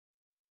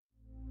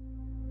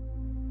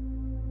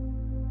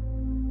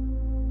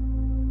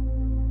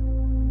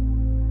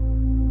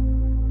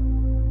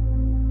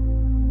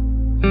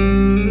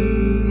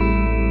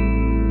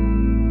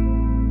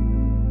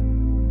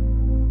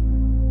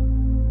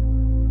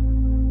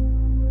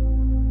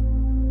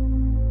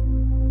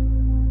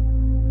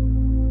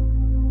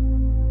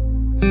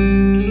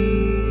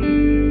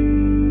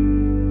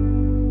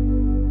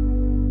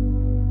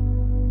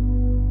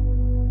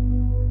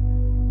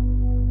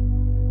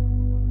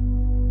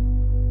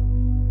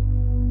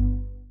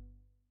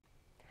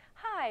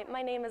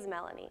my name is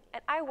Melanie,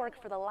 and I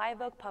work for the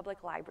Live Oak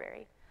Public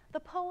Library. The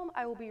poem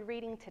I will be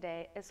reading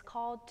today is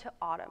called To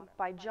Autumn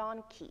by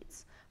John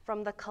Keats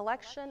from the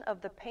collection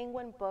of the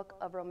Penguin Book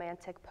of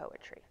Romantic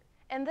Poetry.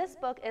 And this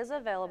book is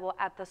available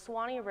at the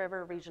Swanee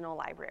River Regional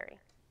Library.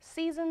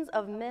 Seasons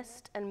of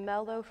mist and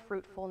mellow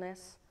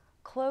fruitfulness,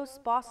 close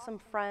bosom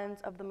friends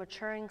of the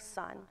maturing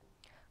sun,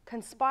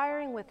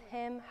 conspiring with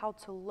him how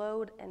to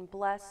load and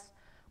bless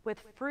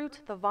with fruit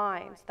the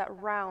vines that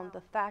round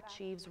the thatch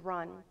eaves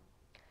run,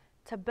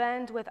 to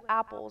bend with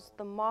apples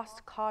the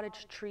mossed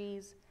cottage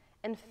trees,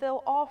 and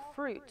fill all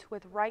fruit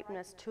with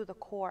ripeness to the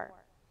core,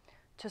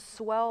 to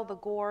swell the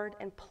gourd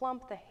and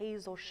plump the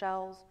hazel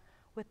shells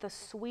with the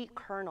sweet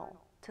kernel,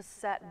 to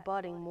set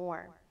budding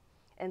more,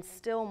 and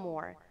still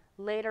more,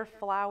 later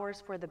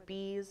flowers for the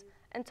bees,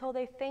 until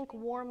they think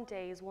warm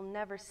days will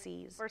never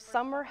cease. For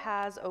summer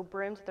has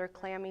o'brimmed their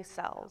clammy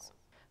cells.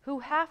 Who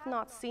hath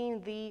not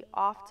seen thee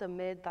oft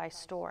amid thy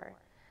store?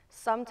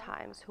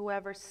 Sometimes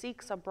whoever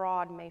seeks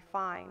abroad may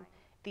find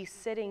thee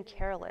sitting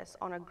careless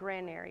on a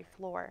granary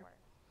floor.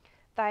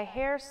 Thy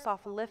hair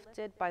soft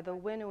lifted by the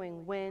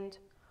winnowing wind,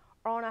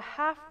 or on a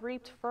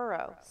half-reaped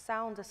furrow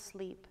sound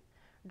asleep,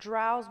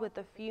 drowse with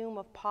the fume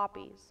of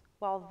poppies,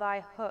 while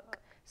thy hook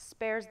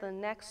spares the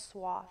next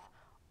swath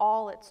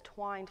all its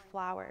twined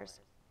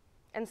flowers.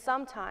 And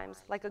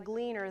sometimes, like a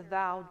gleaner,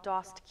 thou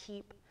dost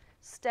keep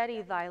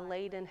steady thy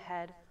laden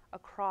head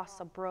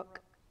across a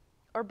brook,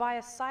 or by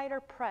a cider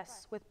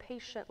press with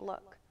patient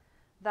look,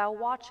 thou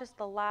watchest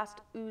the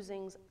last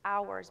oozings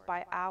hours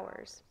by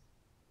hours.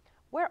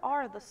 Where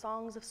are the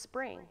songs of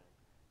spring?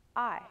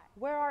 Aye,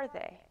 where are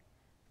they?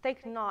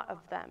 Think not of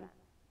them.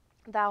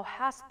 Thou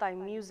hast thy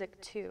music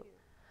too,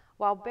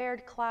 while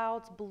bared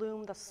clouds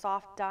bloom the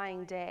soft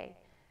dying day,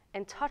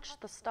 and touch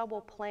the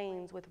stubble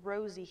plains with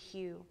rosy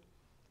hue.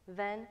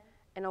 Then,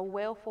 in a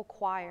wailful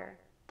choir,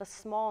 the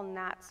small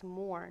gnats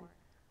mourn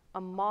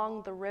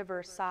among the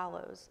river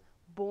sallows,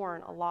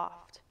 borne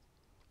aloft,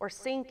 or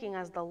sinking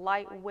as the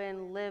light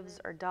wind lives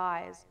or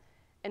dies,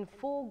 in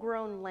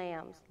full-grown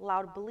lambs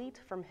loud bleat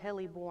from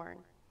hilly bourne.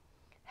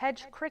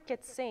 Hedge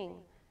crickets sing,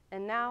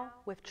 and now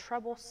with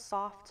treble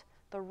soft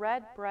the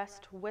red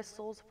breast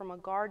whistles from a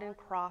garden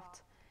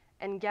croft,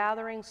 and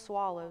gathering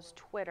swallows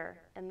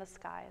twitter in the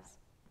skies.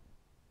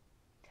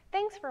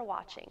 Thanks for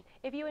watching.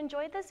 If you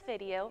enjoyed this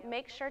video,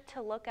 make sure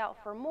to look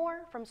out for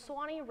more from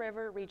Swanee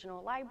River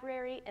Regional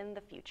Library in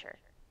the future.